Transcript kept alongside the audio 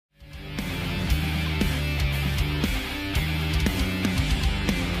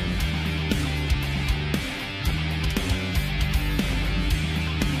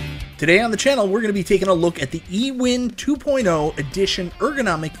Today on the channel, we're going to be taking a look at the ewin 2.0 Edition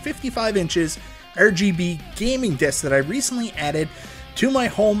Ergonomic 55 inches RGB Gaming Desk that I recently added to my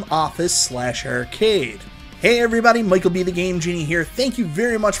home office / arcade. Hey everybody, MichaelBtheGameGenie here. Thank you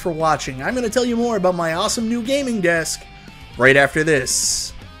very much for watching. I'm going to tell you more about my awesome new gaming desk right after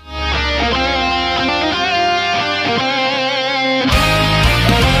this.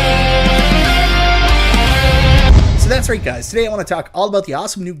 That's right guys, today I want to talk all about the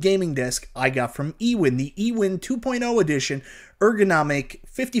awesome new gaming desk I got from ewin, the ewin 2.0 Edition Ergonomic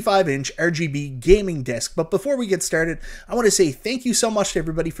 55-inch RGB Gaming Desk. But before we get started, I want to say thank you so much to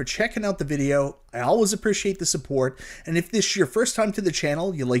everybody for checking out the video. I always appreciate the support, and if this is your first time to the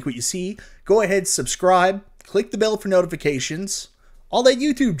channel, you like what you see, go ahead, subscribe, click the bell for notifications, all that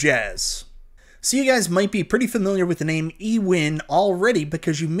YouTube jazz. So you guys might be pretty familiar with the name ewin already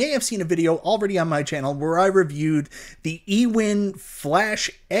because you may have seen a video already on my channel where I reviewed the ewin Flash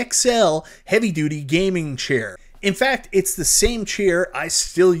XL heavy-duty gaming chair. In fact, it's the same chair I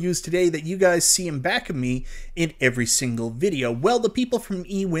still use today that you guys see in back of me in every single video. Well, the people from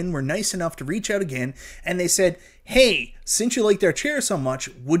ewin were nice enough to reach out again and they said, hey, since you liked our chair so much,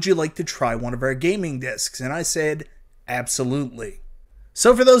 would you like to try one of our gaming desks? And I said, absolutely.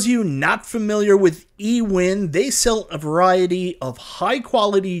 So for those of you not familiar with ewin, they sell a variety of high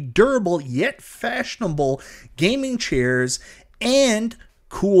quality, durable, yet fashionable gaming chairs and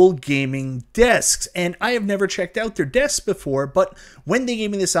cool gaming desks. And I have never checked out their desks before, but when they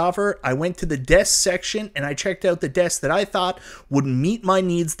gave me this offer, I went to the desk section and I checked out the desk that I thought would meet my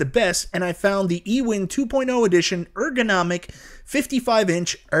needs the best, and I found the ewin 2.0 Edition Ergonomic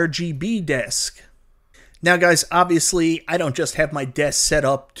 55-inch RGB desk. Now guys, obviously I don't just have my desk set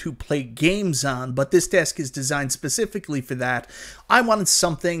up to play games on, but this desk is designed specifically for that. I wanted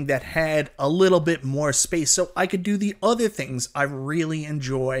something that had a little bit more space so I could do the other things I really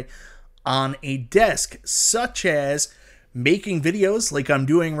enjoy on a desk, such as making videos like I'm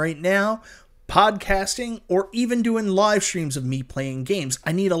doing right now, podcasting, or even doing live streams of me playing games.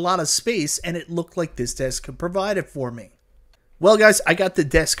 I need a lot of space, and it looked like this desk could provide it for me. Well guys, I got the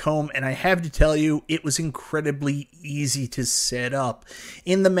desk home and I have to tell you, it was incredibly easy to set up.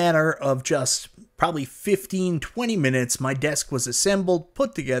 In the matter of just probably 15-20 minutes, my desk was assembled,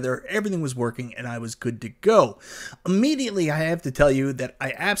 put together, everything was working, and I was good to go. Immediately, I have to tell you that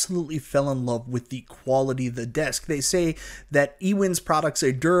I absolutely fell in love with the quality of the desk. They say that ewin's products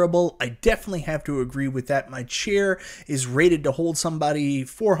are durable. I definitely have to agree with that. My chair is rated to hold somebody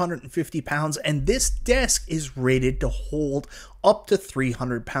 450 pounds, and this desk is rated to hold up to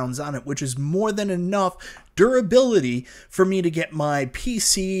 300 pounds on it, which is more than enough durability for me to get my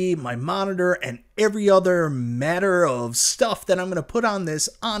PC, my monitor, and every other matter of stuff that I'm going to put on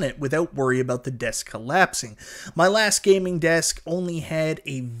it without worry about the desk collapsing. My last gaming desk only had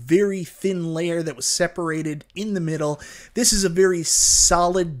a very thin layer that was separated in the middle. This is a very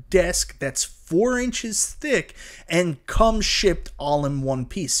solid desk that's 4 inches thick and comes shipped all in one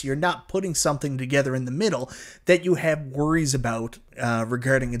piece. You're not putting something together in the middle that you have worries about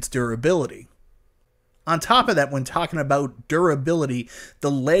regarding its durability. On top of that, when talking about durability, the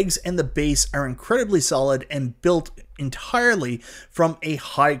legs and the base are incredibly solid and built entirely from a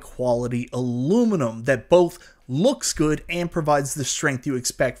high quality aluminum that both looks good and provides the strength you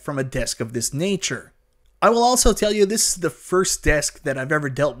expect from a desk of this nature. I will also tell you this is the first desk that I've ever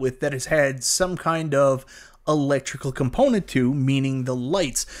dealt with that has had some kind of electrical component to, meaning the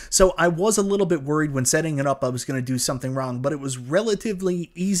lights. So I was a little bit worried when setting it up I was going to do something wrong, but it was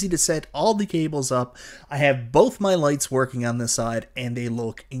relatively easy to set all the cables up. I have both my lights working on this side and they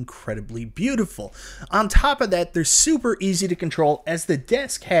look incredibly beautiful. On top of that, they're super easy to control as the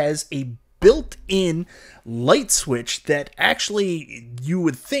desk has a built-in light switch that actually you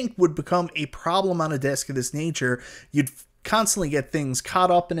would think would become a problem on a desk of this nature. You'd constantly get things caught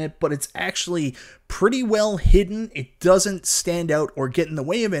up in it, but it's actually pretty well hidden. It doesn't stand out or get in the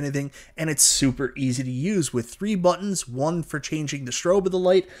way of anything, and it's super easy to use with 3 buttons, one for changing the strobe of the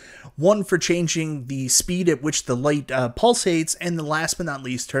light, one for changing the speed at which the light pulsates, and the last but not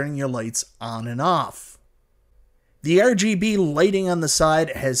least, turning your lights on and off. The RGB lighting on the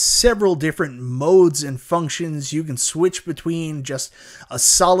side has several different modes and functions. You can switch between just a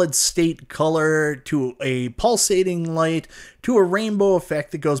solid state color to a pulsating light to a rainbow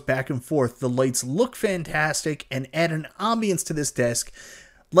effect that goes back and forth. The lights look fantastic and add an ambience to this desk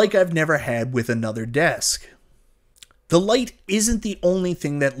like I've never had with another desk. The light isn't the only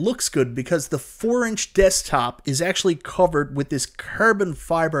thing that looks good because the 4-inch desktop is actually covered with this carbon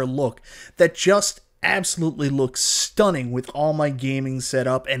fiber look that just absolutely looks stunning with all my gaming set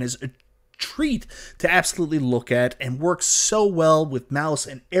up and is treat to absolutely look at and works so well with mouse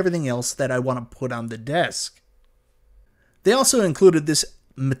and everything else that I want to put on the desk. They also included this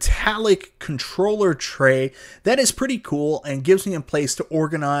metallic controller tray that is pretty cool and gives me a place to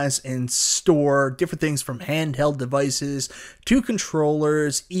organize and store different things from handheld devices to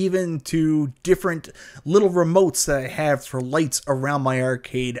controllers, even to different little remotes that I have for lights around my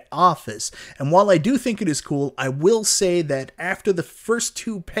arcade office. And while I do think it is cool, I will say that after the first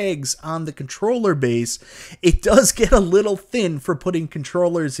 2 pegs on the controller base, it does get a little thin for putting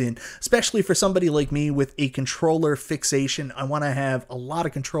controllers in, especially for somebody like me with a controller fixation. I want to have a lot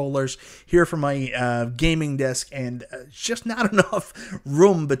of controllers here for my gaming desk, and just not enough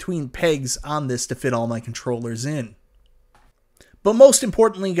room between pegs on this to fit all my controllers in. But most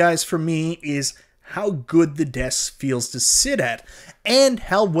importantly, guys, for me is how good the desk feels to sit at and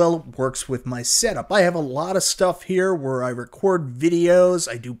how well it works with my setup. I have a lot of stuff here where I record videos,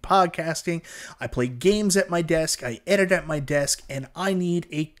 I do podcasting, I play games at my desk, I edit at my desk, and I need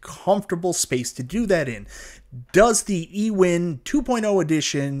a comfortable space to do that in. Does the ewin 2.0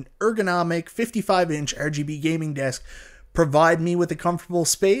 edition ergonomic 55-inch RGB gaming desk provide me with a comfortable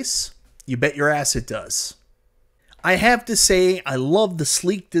space? You bet your ass it does. I have to say, I love the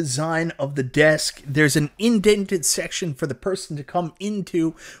sleek design of the desk. There's an indented section for the person to come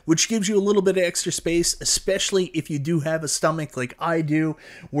into, which gives you a little bit of extra space, especially if you do have a stomach like I do,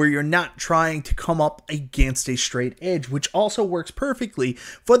 where you're not trying to come up against a straight edge, which also works perfectly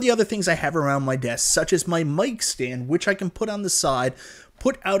for the other things I have around my desk, such as my mic stand, which I can put on the side,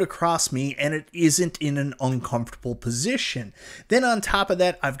 put out across me, and it isn't in an uncomfortable position. Then on top of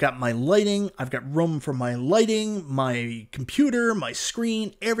that, I've got my lighting, I've got room for my lighting, my computer, my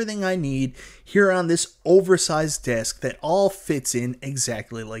screen, everything I need here on this oversized desk that all fits in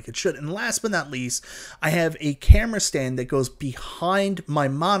exactly like it should. And last but not least, I have a camera stand that goes behind my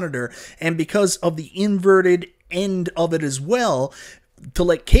monitor, and because of the inverted end of it as well, to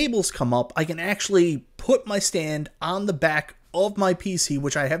let cables come up, I can actually put my stand on the back of my PC,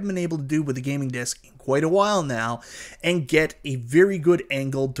 which I haven't been able to do with the gaming desk in quite a while now, and get a very good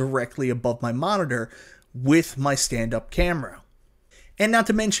angle directly above my monitor with my stand-up camera. And not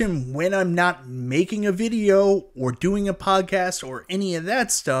to mention, when I'm not making a video or doing a podcast or any of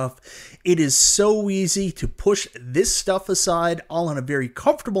that stuff, it is so easy to push this stuff aside all in a very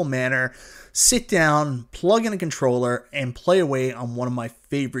comfortable manner, sit down, plug in a controller, and play away on one of my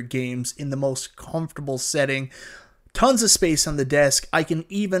favorite games in the most comfortable setting. Tons of space on the desk. I can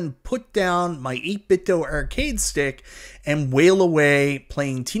even put down my 8BitDo arcade stick and wail away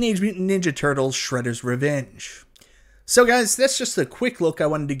playing Teenage Mutant Ninja Turtles Shredder's Revenge. So guys, that's just a quick look I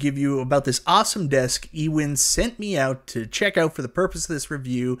wanted to give you about this awesome desk ewin sent me out to check out for the purpose of this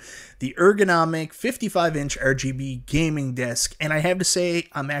review, the ergonomic 55-inch RGB gaming desk, and I have to say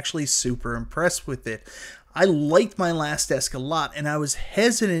I'm actually super impressed with it. I liked my last desk a lot, and I was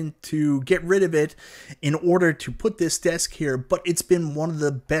hesitant to get rid of it in order to put this desk here, but it's been one of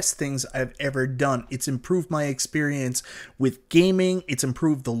the best things I've ever done. It's improved my experience with gaming, it's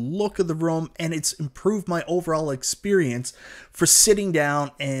improved the look of the room, and it's improved my overall experience for sitting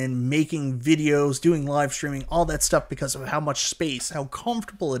down and making videos, doing live streaming, all that stuff because of how much space, how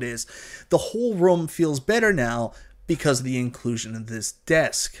comfortable it is. The whole room feels better now because of the inclusion of this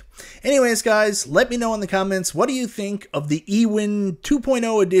desk. Anyways, guys, let me know in the comments, what do you think of the ewin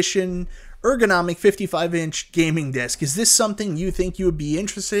 2.0 edition ergonomic 55-inch gaming desk? Is this something you think you would be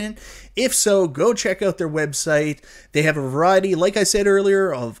interested in? If so, go check out their website. They have a variety, like I said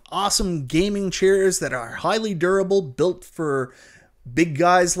earlier, of awesome gaming chairs that are highly durable, built for big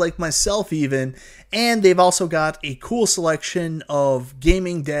guys like myself even, and they've also got a cool selection of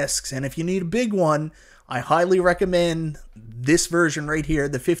gaming desks, and if you need a big one, I highly recommend this version right here,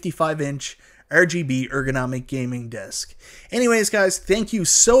 the 55-inch RGB ergonomic gaming desk. Anyways, guys, thank you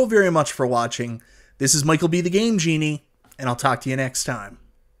so very much for watching. This is Michael B. the Game Genie, and I'll talk to you next time.